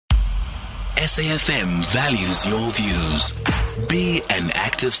SAFM values your views. Be an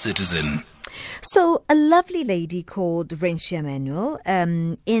active citizen. So a lovely lady called Renshia Manuel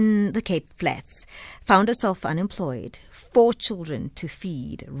in the Cape Flats found herself unemployed, 4 children to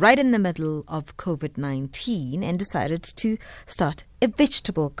feed right in the middle of COVID-19 and decided to start a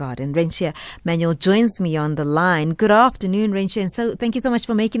vegetable garden. Renshia Manuel joins me on the line. Good afternoon, Renshia, and so thank you so much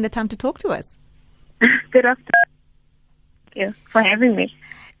for making the time to talk to us. Good afternoon. Thank you for having me.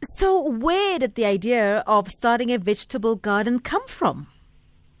 So where did the idea of starting a vegetable garden come from?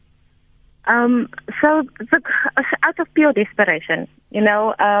 Out of pure desperation,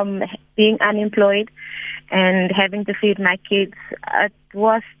 being unemployed and having to feed my kids, it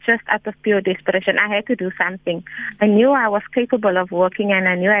was just out of pure desperation. I had to do something. I knew I was capable of working and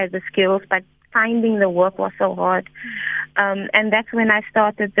I knew I had the skills, but finding the work was so hard. And that's when I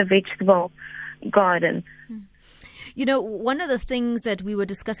started the vegetable garden. You know, one of the things that we were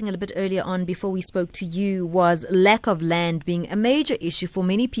discussing a little bit earlier on before we spoke to you was lack of land being a major issue for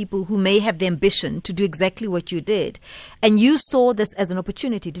many people who may have the ambition to do exactly what you did. And you saw this as an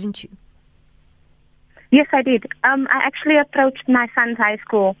opportunity, didn't you? Yes, I did. I actually approached my son's high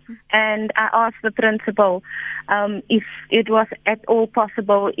school and I asked the principal if it was at all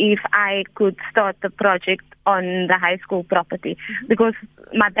possible if I could start the project on the high school property because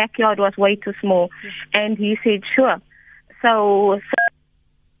my backyard was way too small. And he said, sure. So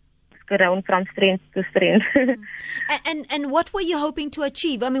it's grown from strength to strength. And what were you hoping to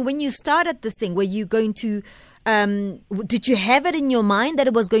achieve? I mean, when you started this thing, were you going to... did you have it in your mind that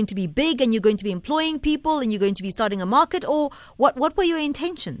it was going to be big and you're going to be employing people and you're going to be starting a market, or what were your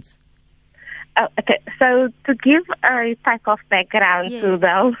intentions? Okay, so to give a type of background to the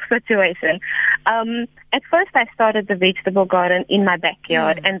whole situation, at first I started the vegetable garden in my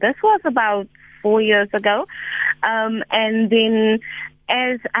backyard, and this was about 4 years ago. And then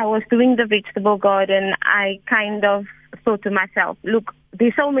as I was doing the vegetable garden, I kind of thought to myself, look,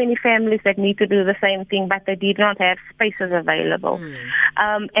 there's so many families that need to do the same thing, but they did not have spaces available.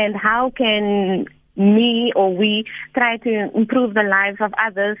 And how can me or we try to improve the lives of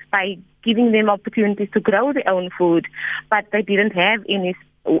others by giving them opportunities to grow their own food, but they didn't have any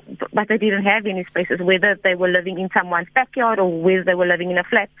spaces, whether they were living in someone's backyard or whether they were living in a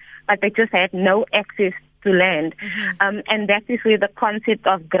flat, but they just had no access to land. And that is where the concept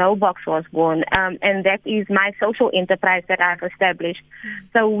of Growbox was born. And that is my social enterprise that I've established.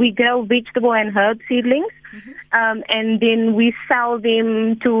 So we grow vegetable and herb seedlings, and then we sell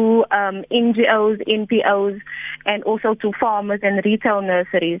them to NGOs, NPOs, and also to farmers and retail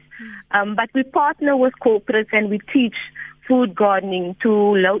nurseries. But we partner with corporates and we teach food gardening to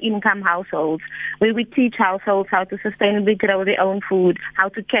low-income households, where we teach households how to sustainably grow their own food, how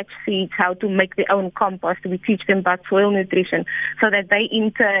to catch seeds, how to make their own compost. We teach them about soil nutrition so that they,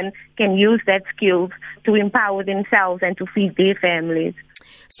 in turn, can use that skills to empower themselves and to feed their families.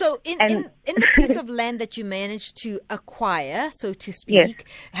 So in the piece of land that you managed to acquire, so to speak,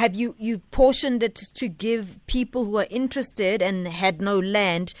 have you portioned it to give people who are interested and had no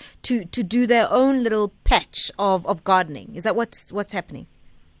land to do their own little patch of gardening? Is that what's happening?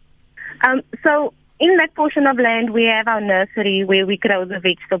 So in that portion of land, we have our nursery where we grow the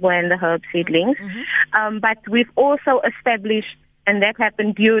vegetable and the herb seedlings. But we've also established, and that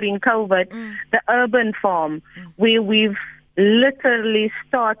happened during COVID, the urban farm where we've literally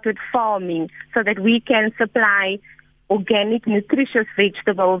started farming so that we can supply organic, nutritious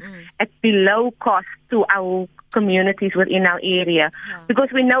vegetables at below cost to our communities within our area. Because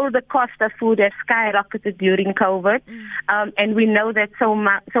we know the cost of food has skyrocketed during COVID, and we know that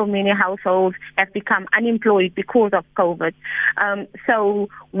so many households have become unemployed because of COVID. So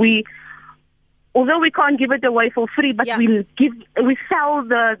although we can't give it away for free, but we sell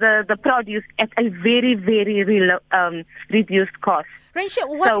the produce at a very, very reduced cost. Renshia,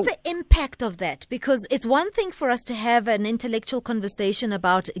 what's the impact of that? Because it's one thing for us to have an intellectual conversation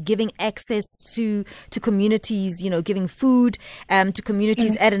about giving access to communities, giving food to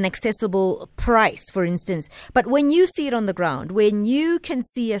communities at an accessible price, for instance. But when you see it on the ground, when you can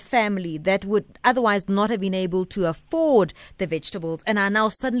see a family that would otherwise not have been able to afford the vegetables and are now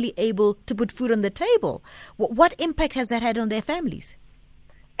suddenly able to put food on the table, what impact has that had on their families?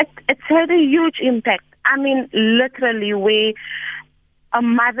 It's had a huge impact. I mean, literally, where a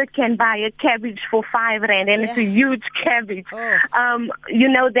mother can buy a cabbage for 5 rand, and it's a huge cabbage.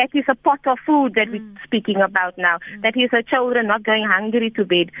 That is a pot of food that we're speaking about now. That is the children not going hungry to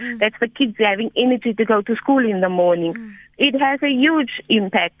bed. That's the kids having energy to go to school in the morning. It has a huge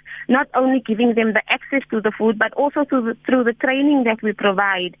impact. not only giving them the access to the food, but also through the training that we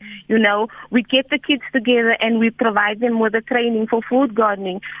provide. You know, we get the kids together and we provide them with the training for food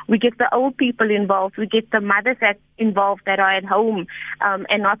gardening. We get the old people involved. We get the mothers involved that are at home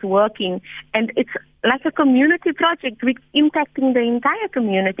and not working. And it's like a community project. We're impacting the entire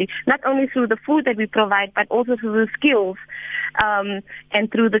community, not only through the food that we provide, but also through the skills and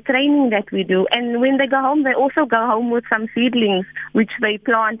through the training that we do. And when they go home, they also go home with some seedlings, which they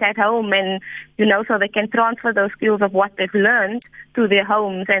plant at home, and, you know, so they can transfer those skills of what they've learned to their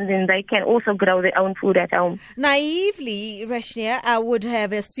homes, and then they can also grow their own food at home. Naively, Renshia, I would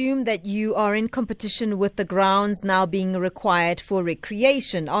have assumed that you are in competition with the grounds now being required for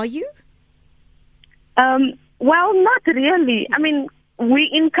recreation. Are you? Well, not really. I mean, we're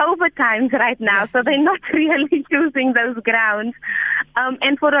in COVID times right now, so they're not really using those grounds.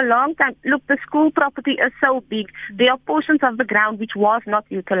 And for a long time, look, the school property is so big. There are portions of the ground which was not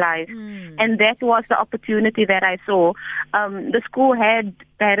utilized. And that was the opportunity that I saw. The school had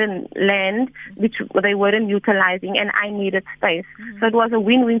barren land, which they weren't utilizing, and I needed space. So it was a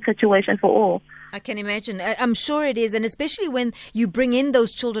win-win situation for all. I can imagine. I'm sure it is. And especially when you bring in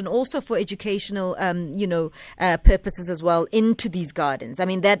those children also for educational, purposes as well into these gardens. I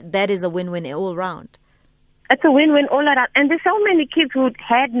mean, that is a win-win all around. It's a win-win all around. And there's so many kids who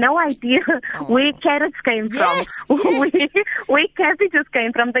had no idea where carrots came from, where cabbages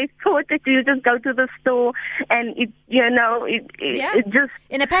came from. They thought that you just go to the store and it just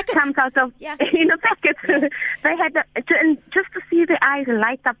in a packet. Comes out of in a packet. They had and just to see their eyes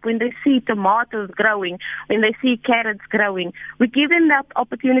light up when they see tomatoes growing, when they see carrots growing. We give them that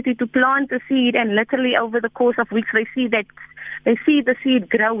opportunity to plant the seed, and literally over the course of weeks they see the seed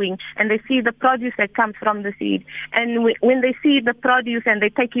growing, and they see the produce that comes from the seed. And when they see the produce and they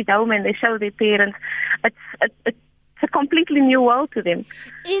take it home and they show their parents, it's a completely new world to them.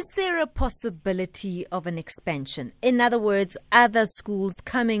 Is there a possibility of an expansion? In other words, other schools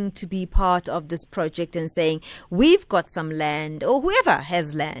coming to be part of this project and saying, we've got some land, or whoever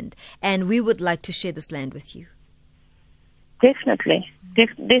has land, and we would like to share this land with you? Definitely.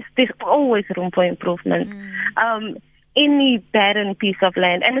 There's always room for improvement. Any barren piece of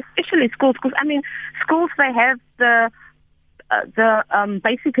land, and especially schools, because I mean, schools, they have the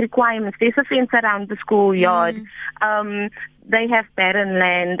basic requirements. There's a fence around the schoolyard. They have barren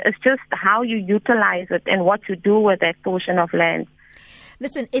land. It's just how you utilize it and what you do with that portion of land.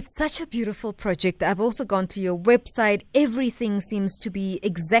 Listen, it's such a beautiful project. I've also gone to your website. Everything seems to be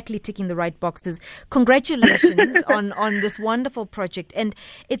exactly ticking the right boxes. Congratulations on this wonderful project. And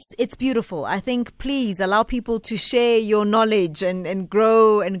it's beautiful. I think please allow people to share your knowledge and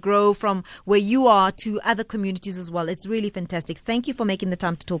grow from where you are to other communities as well. It's really fantastic. Thank you for making the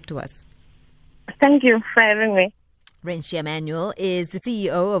time to talk to us. Thank you for having me. Renshia Manuel is the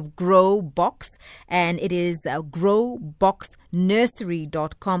CEO of Growbox, and it is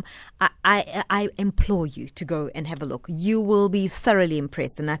growboxnursery.com. I implore you to go and have a look. You will be thoroughly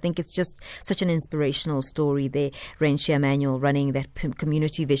impressed, and I think it's just such an inspirational story there. Renshia Manuel running that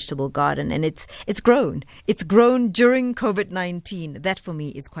community vegetable garden, and it's grown. It's grown during COVID-19. That for me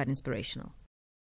is quite inspirational.